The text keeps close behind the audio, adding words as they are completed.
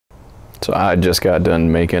So I just got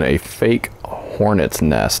done making a fake hornet's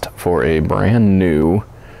nest for a brand new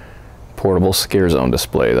portable scare zone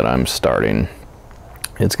display that I'm starting.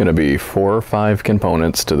 It's going to be 4 or 5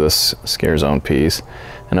 components to this scare zone piece,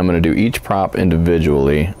 and I'm going to do each prop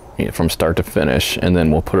individually from start to finish, and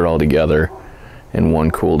then we'll put it all together in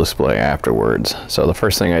one cool display afterwards. So the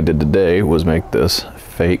first thing I did today was make this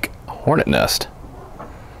fake hornet nest.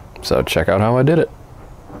 So check out how I did it.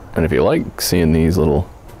 And if you like seeing these little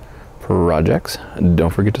projects,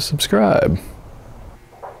 don't forget to subscribe.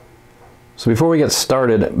 So before we get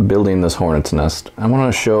started building this hornet's nest, I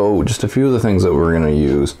want to show just a few of the things that we're going to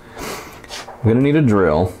use. I'm going to need a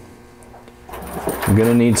drill. I'm going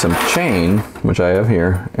to need some chain, which I have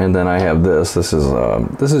here, and then I have this. This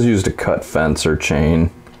is used to cut fence or chain.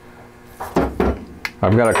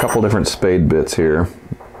 I've got a couple different spade bits here.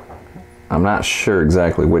 I'm not sure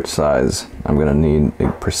exactly which size I'm going to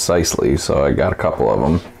need precisely, so I got a couple of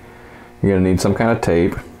them. You're going to need some kind of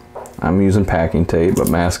tape. I'm using packing tape, but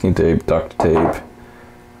masking tape, duct tape,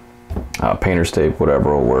 painter's tape,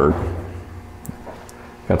 whatever will work.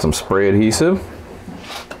 Got some spray adhesive.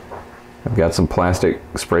 I've got some plastic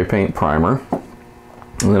spray paint primer.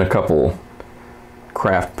 And then a couple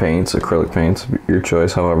craft paints, acrylic paints, your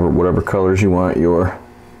choice, however, whatever colors you want your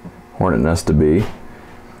hornet nest to be.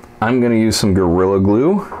 I'm going to use some Gorilla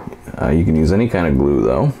Glue. You can use any kind of glue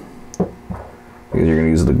though, because you're going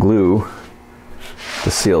to use the glue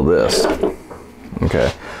to seal this.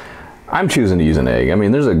 Okay, I'm choosing to use an egg. I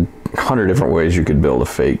mean, there's 100 different ways you could build a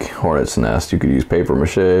fake hornet's nest. You could use paper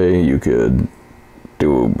mache, you could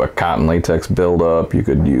do a cotton latex buildup, you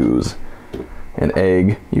could use an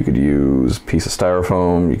egg, you could use a piece of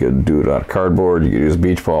styrofoam, you could do it out of cardboard, you could use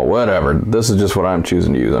beach ball, whatever. This is just what I'm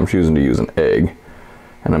choosing to use. I'm choosing to use an egg,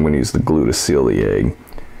 and I'm going to use the glue to seal the egg.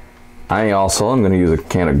 I'm going to use a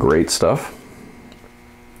can of great stuff,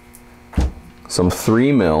 some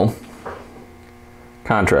 3mm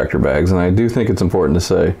contractor bags, and I do think it's important to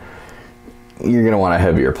say you're going to want a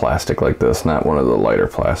heavier plastic like this, not one of the lighter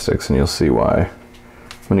plastics, and you'll see why.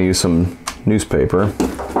 I'm going to use some newspaper.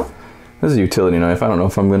 This is a utility knife. I don't know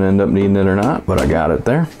if I'm going to end up needing it or not, but I got it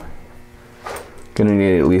there. Going to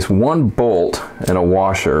need at least 1 bolt and a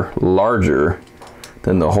washer larger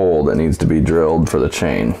than the hole that needs to be drilled for the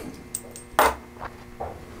chain.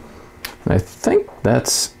 I think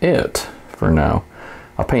that's it for now.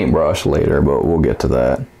 A paintbrush later, but we'll get to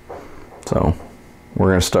that. So we're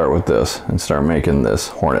going to start with this and start making this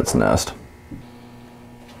hornet's nest.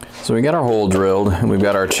 So we got our hole drilled and we've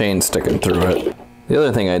got our chain sticking through it. The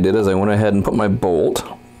other thing I did is I went ahead and put my bolt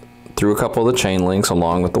through a couple of the chain links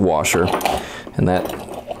along with the washer, and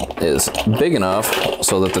that is big enough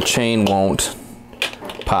so that the chain won't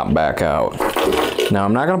pop back out. Now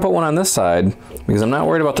I'm not going to put one on this side because I'm not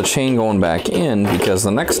worried about the chain going back in, because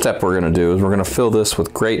the next step we're going to do is we're going to fill this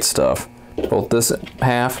with great stuff, both this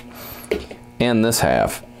half and this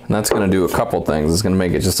half, and that's going to do a couple things. It's going to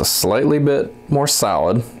make it just a slightly bit more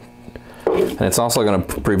solid, and it's also going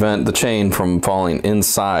to prevent the chain from falling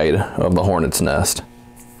inside of the hornet's nest.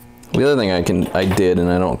 The other thing I did, and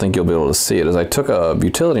I don't think you'll be able to see it, is I took a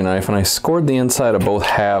utility knife and I scored the inside of both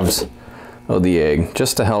halves of the egg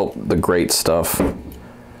just to help the great stuff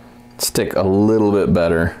stick a little bit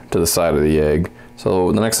better to the side of the egg.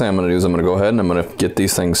 So the next thing I'm going to do is I'm going to go ahead and I'm going to get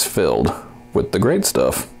these things filled with the great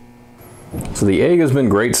stuff. So the egg has been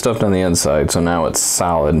great stuffed on the inside, so now it's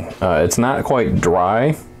solid. It's not quite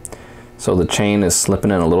dry, so the chain is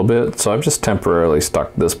slipping in a little bit, so I've just temporarily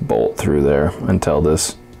stuck this bolt through there until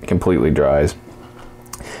this completely dries.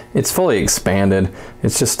 It's fully expanded,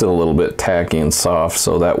 it's just still a little bit tacky and soft,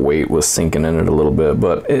 so that weight was sinking in it a little bit,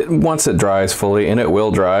 but once it dries fully, and it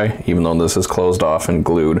will dry, even though this is closed off and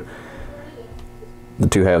glued, the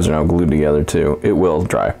two halves are now glued together too, it will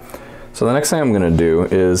dry. So the next thing I'm going to do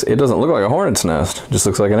is, it doesn't look like a hornet's nest, it just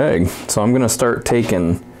looks like an egg. So I'm going to start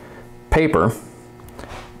taking paper,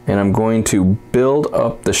 and I'm going to build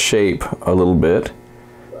up the shape a little bit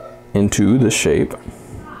into the shape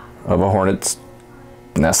of a hornet's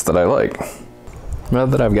nest that I like. Now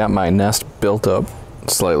that I've got my nest built up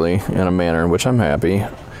slightly in a manner in which I'm happy,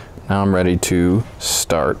 now I'm ready to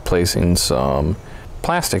start placing some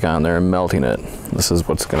plastic on there and melting it. This is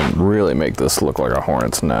what's going to really make this look like a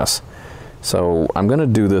hornet's nest. So I'm going to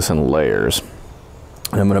do this in layers.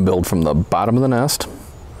 I'm going to build from the bottom of the nest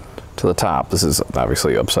to the top. This is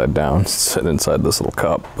obviously upside down, sit inside this little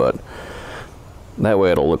cup, but that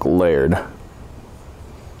way it'll look layered.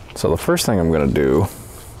 So the first thing I'm going to do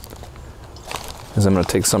is I'm going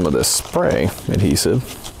to take some of this spray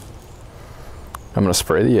adhesive. I'm going to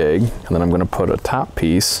spray the egg, and then I'm going to put a top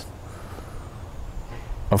piece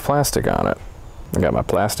of plastic on it. I got my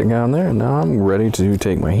plastic down there, and now I'm ready to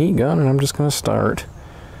take my heat gun, and I'm just going to start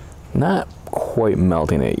not quite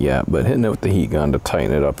melting it yet, but hitting it with the heat gun to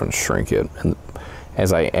tighten it up and shrink it. And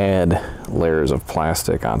as I add layers of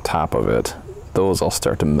plastic on top of it, those will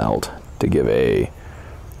start to melt to give a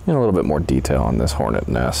little bit more detail on this hornet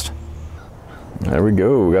nest. There we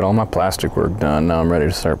go, got all my plastic work done. Now I'm ready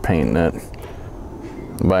to start painting it.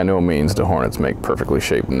 By no means do hornets make perfectly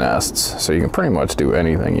shaped nests, so you can pretty much do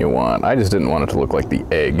anything you want. I just didn't want it to look like the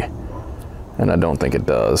egg, and I don't think it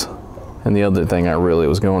does. And the other thing I really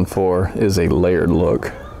was going for is a layered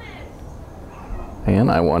look.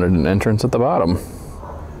 And I wanted an entrance at the bottom.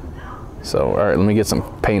 So, alright, let me get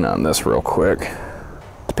some paint on this real quick.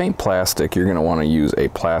 To paint plastic, you're going to want to use a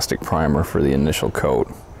plastic primer for the initial coat.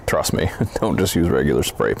 Trust me, don't just use regular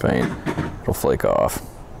spray paint. It'll flake off.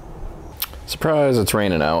 Surprise, it's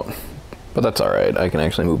raining out, but that's alright. I can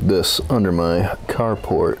actually move this under my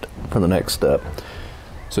carport for the next step.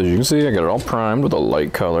 So as you can see, I got it all primed with a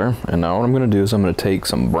light color, and now what I'm going to do is I'm going to take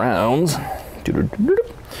some browns,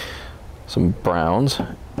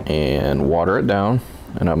 and water it down,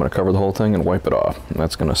 and I'm going to cover the whole thing and wipe it off. And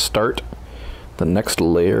that's going to start the next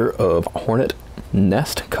layer of hornet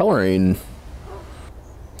nest coloring.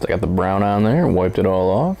 So I got the brown on there, wiped it all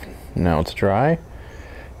off. Now it's dry.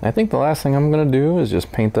 I think the last thing I'm going to do is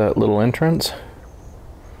just paint that little entrance.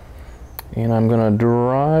 And I'm going to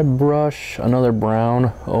dry brush another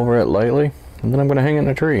brown over it lightly. And then I'm going to hang it in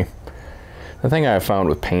a tree. The thing I found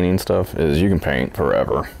with painting stuff is you can paint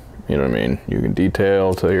forever. You know what I mean? You can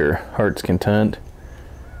detail to your heart's content.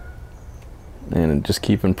 And just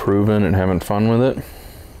keep improving and having fun with it.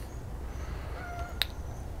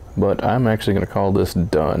 But I'm actually going to call this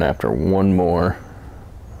done after one more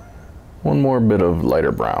bit of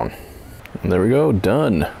lighter brown. And there we go,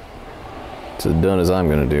 done. It's as done as I'm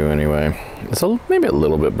going to do anyway. It's maybe a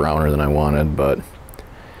little bit browner than I wanted, but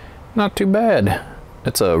not too bad.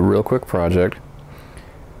 It's a real quick project.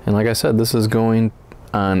 And like I said, this is going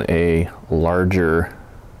on a larger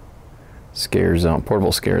scare zone,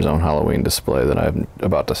 portable scare zone Halloween display that I'm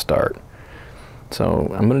about to start.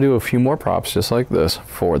 So I'm going to do a few more props just like this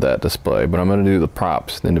for that display, but I'm going to do the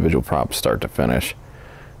props, the individual props start to finish.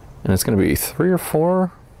 And it's going to be 3 or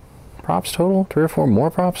 4 props total, 3 or 4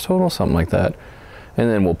 more props total, something like that. And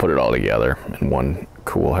then we'll put it all together in one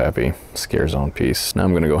cool, happy scare zone piece. Now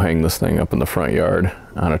I'm going to go hang this thing up in the front yard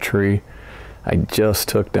on a tree. I just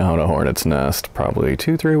took down a hornet's nest probably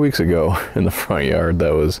 2-3 weeks ago in the front yard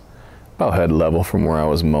that was about head level from where I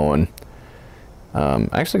was mowing. I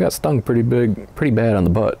actually got stung pretty bad on the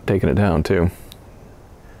butt taking it down too.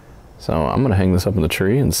 So I'm gonna hang this up in the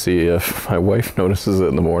tree and see if my wife notices it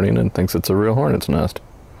in the morning and thinks it's a real hornet's nest.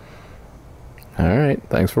 Alright,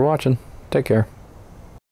 thanks for watching. Take care.